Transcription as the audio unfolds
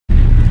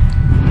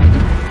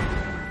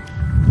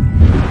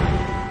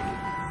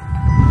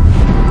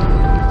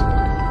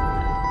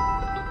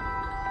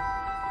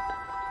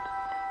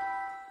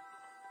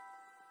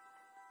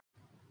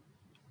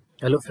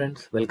Hello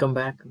friends, welcome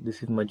back.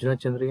 This is Majuna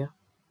Chandriya.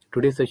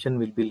 Today's session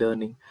will be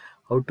learning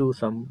how to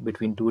sum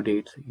between two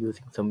dates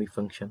using Sumif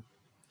function.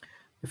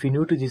 If you're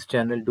new to this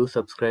channel, do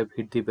subscribe,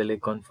 hit the bell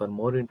icon for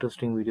more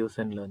interesting videos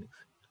and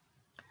learnings.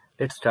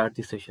 Let's start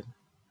the session.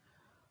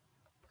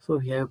 So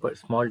we have a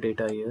small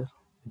data here,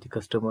 the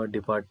customer,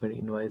 department,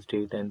 invoice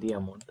date and the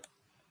amount.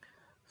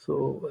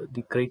 So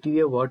the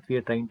criteria what we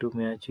are trying to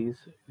match is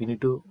we need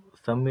to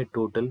sum a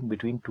total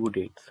between two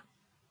dates.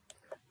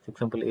 For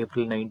example,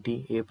 April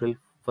 90, April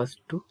 1st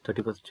to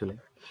 31st July.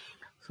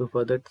 So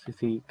for that,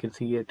 you can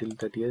see here till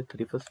 30th,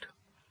 31st.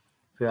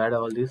 If you add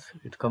all this,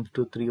 it comes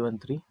to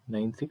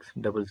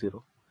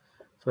 3139600.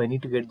 So I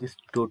need to get this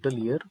total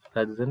here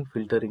rather than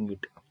filtering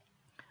it.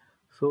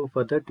 So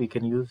for that, we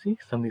can use the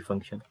Sumif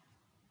function.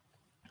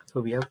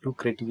 So we have two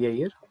criteria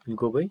here. We'll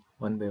go by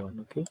one.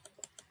 Okay.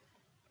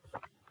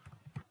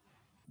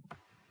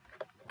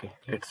 Okay.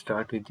 Let's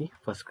start with the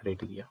first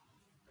criteria.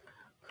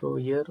 So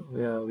here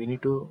we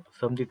need to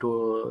sum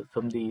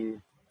the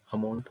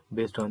amount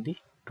based on the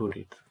two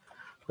dates.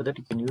 For that,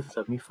 you can use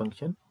Sumif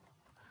function.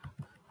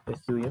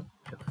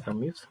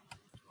 Sumifs,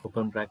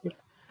 open bracket.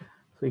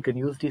 So you can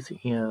use this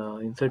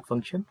insert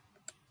function.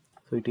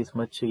 So it is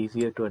much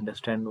easier to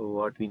understand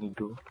what we need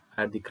to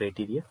add the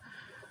criteria.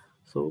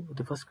 So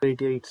the first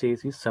criteria it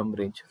says is sum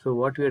range. So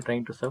what we are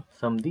trying to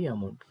sum the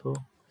amount. So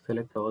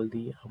select all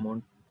the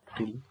amount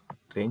till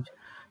range.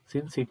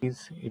 Since it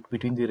is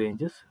between the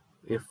ranges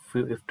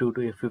F2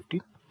 to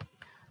F15.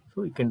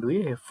 So you can do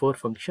a F4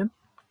 function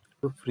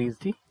to freeze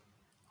the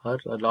or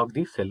lock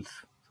the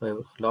cells. So I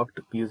have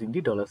locked using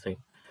the $sign.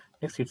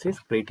 Next it says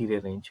criteria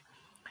range.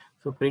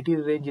 So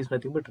criteria range is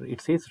nothing but it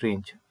says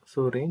range.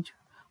 So range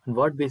on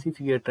what basis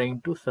we are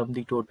trying to sum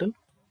the total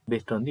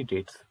based on the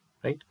dates,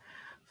 right?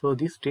 So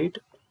this date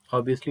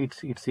obviously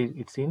it's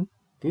in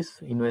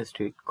this invoice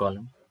date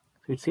column.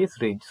 So it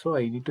says range. So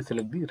I need to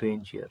select the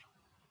range here.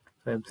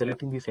 So I am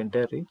selecting this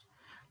entire range.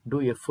 Do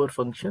F4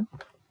 function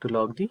to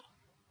log the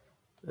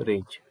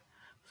range.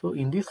 So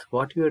in this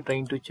what we are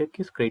trying to check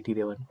is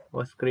criteria 1.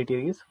 What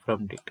criteria is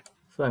from date.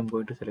 So I am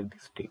going to select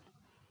this date.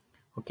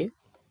 Okay.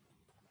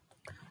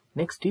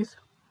 Next is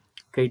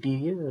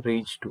criteria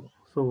range 2.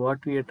 So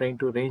what we are trying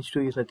to range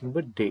to is nothing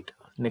but date.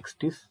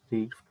 Next is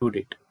the due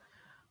date.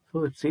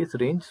 So it says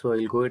range, so I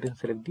will go ahead and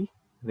select the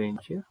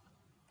range here,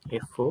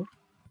 F4.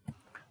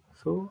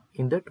 So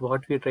in that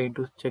what we are trying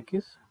to check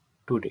is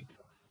due date.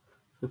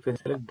 So if I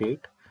select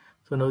date,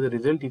 so now the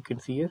result you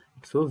can see here,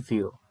 it shows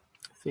 0.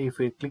 So if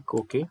I click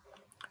OK,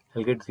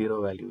 I'll get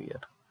 0 value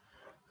here.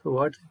 So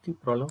what is the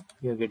problem?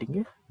 We are getting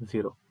a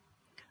 0.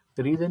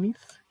 The reason is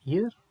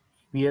here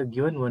we are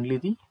given only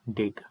the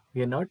date.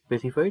 We are not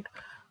specified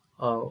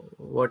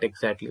what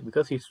exactly,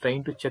 because it's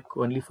trying to check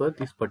only for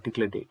this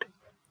particular date,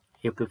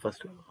 April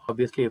 1st.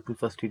 Obviously April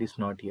 1st it is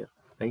not here,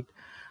 right?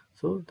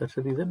 So that's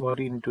the reason what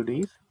you need to do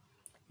is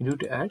you need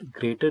to add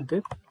greater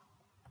than,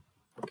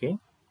 okay,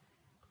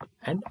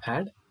 and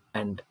add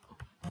and.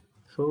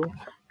 So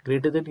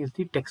greater than is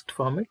the text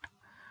format.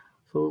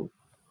 So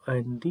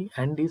and the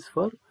and is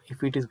for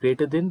if it is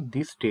greater than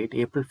this date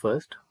April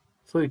 1st.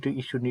 So it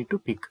should need to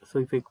pick. So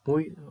if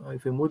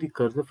I move the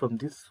cursor from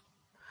this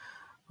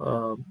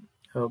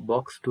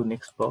box to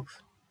next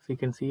box, so you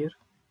can see here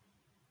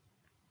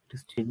it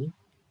is changing.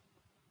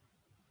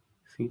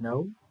 See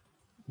now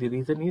the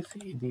reason is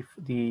the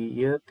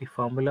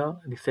formula,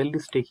 the cell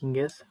is taking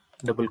as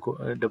double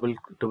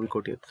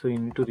quote here. So you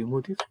need to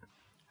remove this,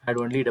 add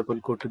only double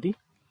quote to the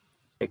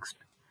text.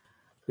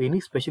 So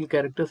any special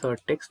characters or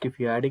text if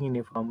you are adding in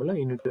a formula,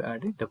 you need to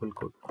add a double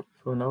quote.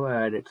 So now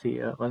I added.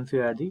 See once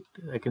you add it,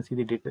 I can see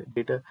the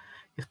data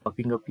is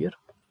popping up here.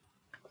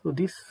 So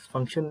this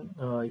function,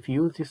 if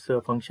you use this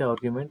function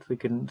argument, we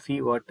can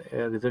see what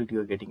result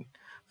you are getting.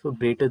 So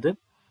greater than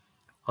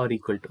or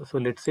equal to. So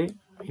let's say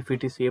if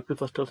it is April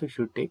 1st also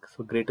should take,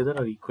 so greater than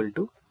or equal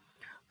to.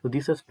 So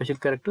these are special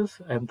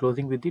characters. I am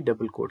closing with the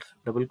double quotes,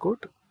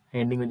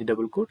 ending with the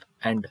double quote,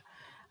 and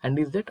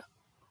is that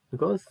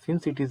because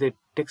since it is a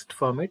text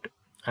format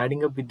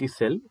adding up with the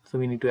cell, so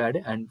we need to add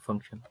an and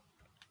function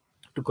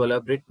to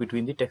collaborate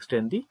between the text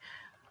and the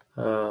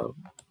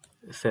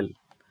cell,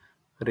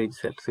 range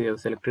cell. So you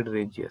have selected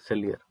range here, cell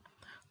here.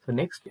 So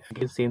next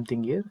again same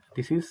thing here.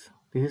 This is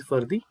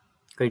for the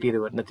criteria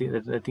 1,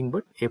 nothing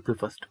but April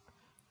 1st.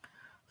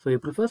 So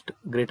April 1st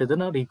greater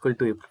than or equal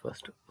to April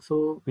 1st.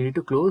 So we need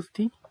to close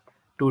the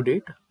to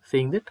date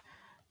saying that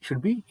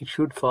it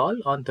should fall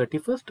on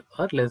 31st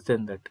or less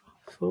than that.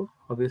 So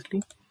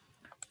obviously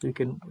we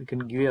can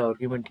give an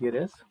argument here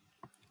as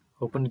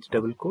open its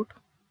double quote,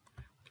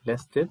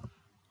 less than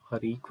or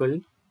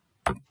equal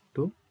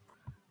to,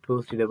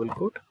 close the double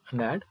quote,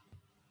 and add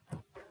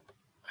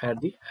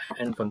the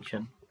AND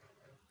function.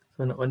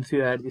 So now once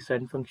you add this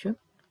AND function,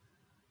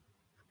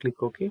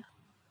 click OK.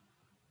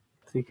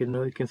 So you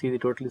can see the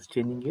total is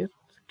changing here.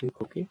 So click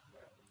OK.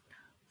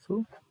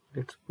 So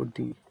let's put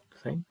the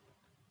sign.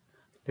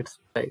 Let's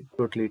type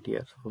total it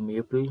here. So from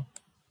April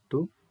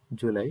to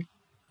July,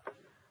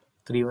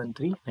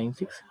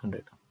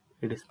 3139600.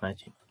 It is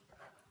matching.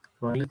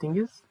 So only thing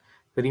is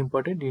very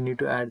important, you need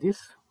to add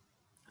this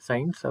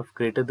signs of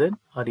greater than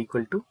or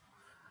equal to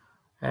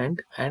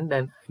and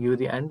give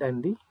the and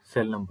the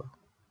cell number.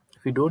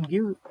 If you don't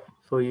give,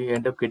 so you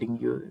end up getting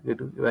your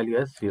value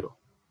as 0.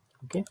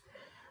 Okay,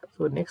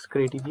 so next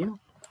criteria.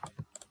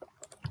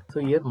 So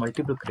here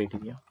multiple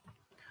criteria.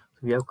 So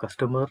we have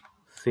customer,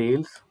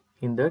 sales.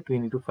 In that we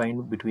need to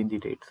find between the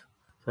dates.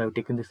 So I have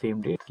taken the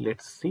same dates.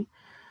 Let's see.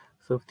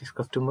 So if this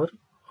customer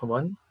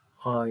one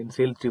in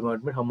sales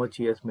department, how much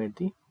he has made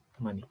the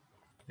money.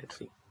 Let's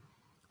see.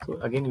 So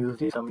again use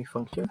the Sumif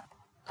function.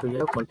 So you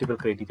have multiple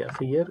criteria.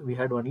 So here we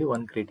had only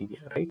one criteria,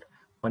 right?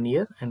 1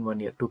 year and 1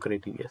 year, 2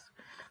 criteria.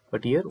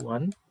 But here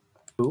 1,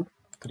 2,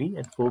 3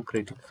 and 4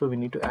 criteria. So we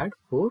need to add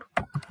 4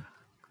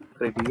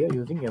 criteria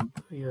using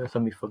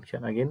Sumif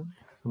function. Again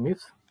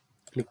Sumifs,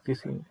 click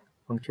this in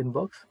function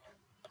box.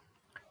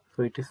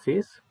 So it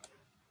says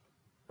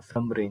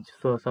sum range.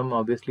 So sum,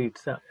 obviously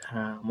it's a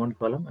amount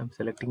column. I'm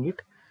selecting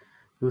it.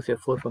 Use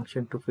F4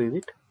 function to freeze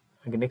it.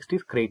 Okay, next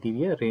is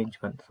criteria range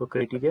 1. So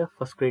criteria,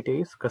 first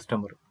criteria is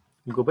customer.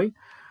 We'll go by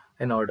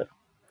an order.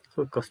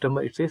 So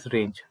customer, it says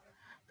range.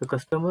 So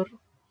customer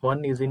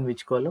 1 is in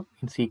which column?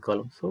 In C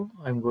column. So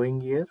I'm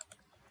going here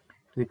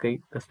to the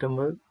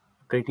customer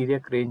criteria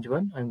range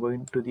 1. I'm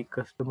going to the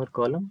customer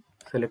column,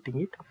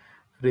 selecting it,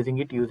 freezing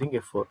it using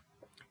F4.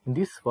 In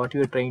this, what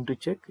you are trying to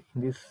check,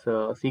 in this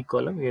C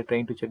column, we are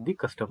trying to check the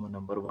customer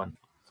number 1.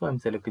 So I'm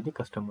selecting the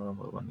customer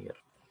number 1 here.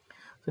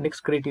 So next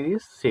criteria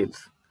is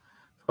sales.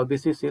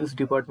 Obviously sales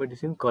department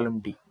is in column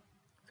D.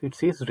 So it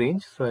says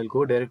range. So I'll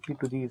go directly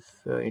to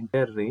this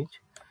entire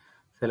range,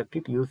 select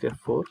it, use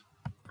F4.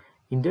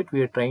 In that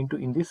we are trying to,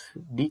 in this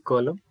D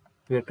column,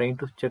 we are trying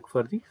to check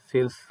for the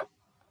sales.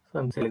 So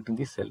I'm selecting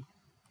this cell.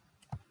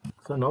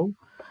 So now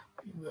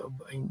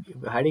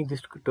adding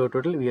this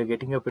total, we are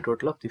getting up a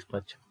total of this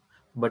much.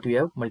 But we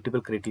have multiple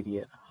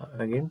criteria.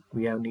 Again,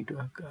 we have need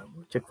to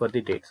check for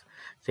the dates.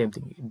 Same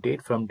thing,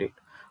 date from date.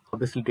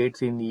 Obviously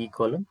dates in the E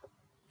column.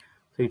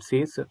 So it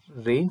says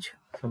range.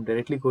 So I'm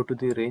directly go to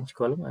the range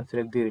column and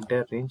select the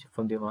entire range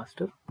from the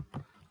master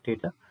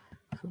data.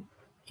 So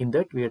in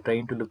that we are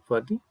trying to look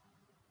for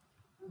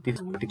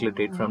this particular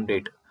date from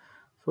date.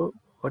 So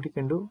what you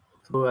can do,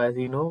 so as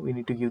you know, we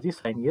need to give the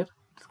sign here.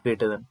 It's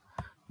greater than.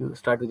 You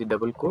start with the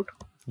double quote,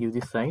 give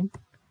the sign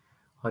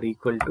or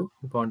equal to.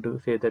 If you want to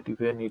say that if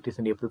it is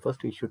in April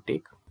 1st, we should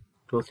take,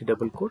 close the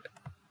double quote,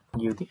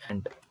 give the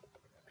and.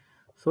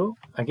 So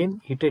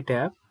again hit a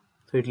tab.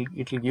 So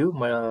it will give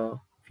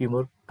few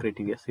more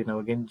criteria. So now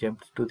again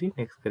jumps to the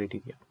next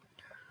criteria.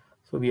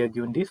 So we are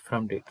given this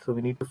from date. So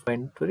we need to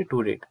find for a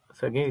to date.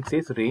 So again it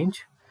says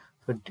range.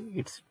 So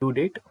it's to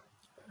date.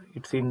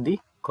 It's in the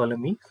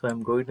column E. So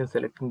I'm going and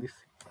selecting this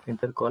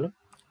entire column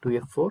to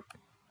F4.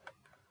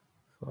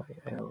 So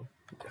I have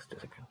just a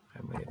second.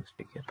 I made a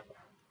mistake here.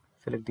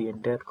 Select the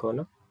entire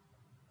column.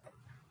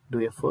 Do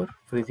F4,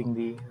 freezing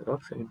the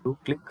rocks. I do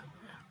click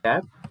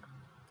tab.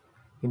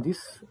 In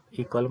this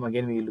E column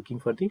again we are looking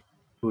for the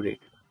to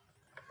date.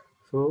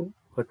 So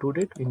for to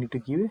date we need to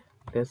give a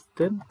less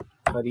than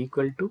or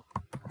equal to,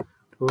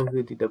 close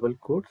with the double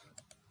quotes,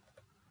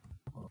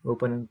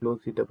 open and close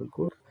the double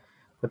quotes.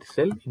 For the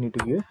cell you need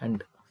to give a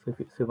and.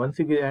 So once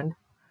you give and,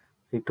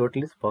 the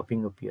total is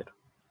popping up here.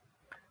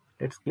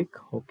 Let's click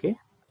OK.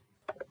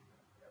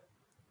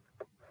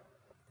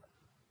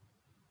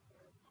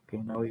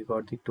 Okay, now we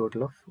got the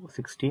total of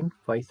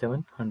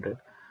 16,500.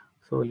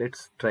 So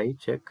let's try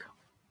check.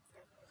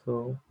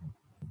 So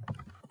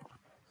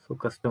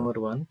customer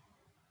 1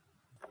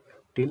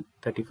 till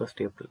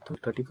 31st April. So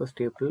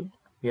 31st April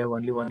we have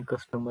only one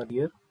customer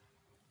here,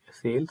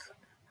 sales.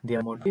 The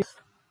amount is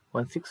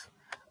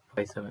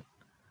 1657.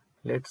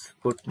 Let's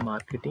put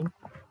marketing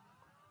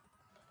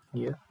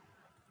here.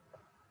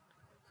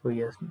 So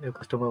yes, the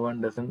customer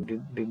 1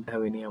 didn't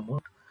have any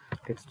amount.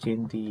 Let's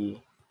change the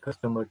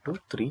customer to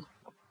 3.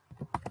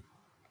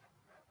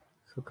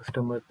 So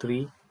customer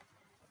 3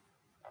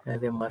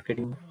 has a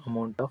marketing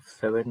amount of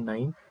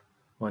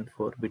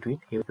 7914 between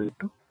April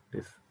to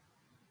this.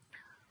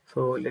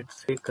 So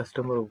let's say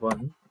customer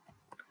 1,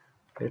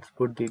 let's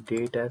put the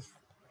date as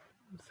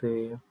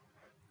say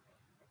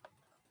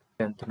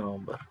 10th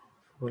November.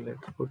 So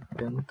let's put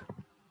 10th,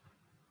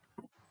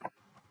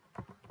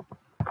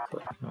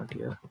 sorry, not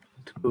here,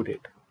 it's due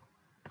date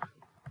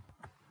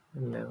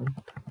 11th.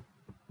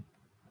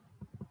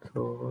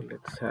 So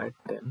let's add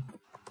 10.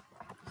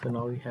 So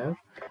now we have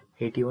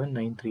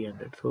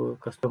 81,9300. So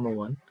customer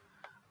 1,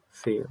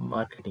 say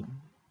marketing.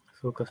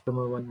 So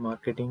customer 1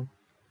 marketing,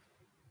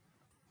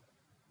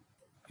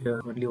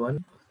 here only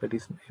one, that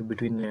is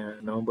between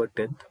November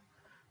 10th.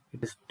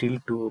 It is till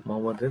to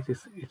November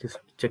 10th. It is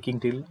checking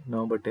till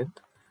November 10th.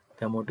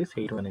 The amount is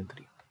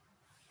 8193.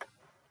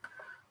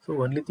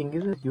 So only thing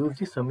is use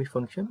the Sumif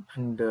function,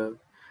 and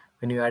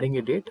when you are adding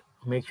a date,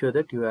 make sure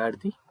that you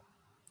add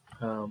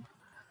the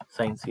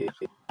signs here,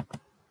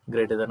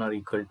 greater than or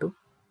equal to,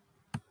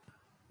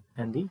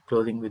 and the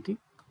closing with the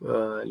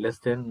less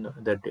than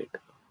that date,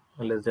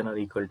 or less than or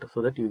equal to,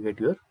 so that you get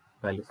your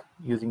values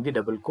using the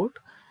double quote,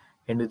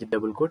 and with the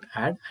double quote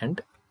add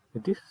and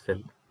with this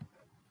cell.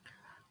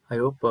 I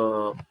hope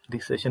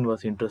this session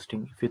was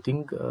interesting. If you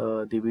think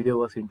the video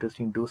was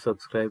interesting, do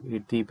subscribe,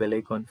 hit the bell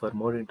icon for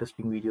more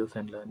interesting videos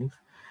and learnings,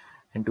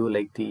 and do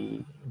like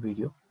the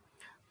video.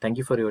 Thank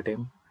you for your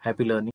time. Happy learning.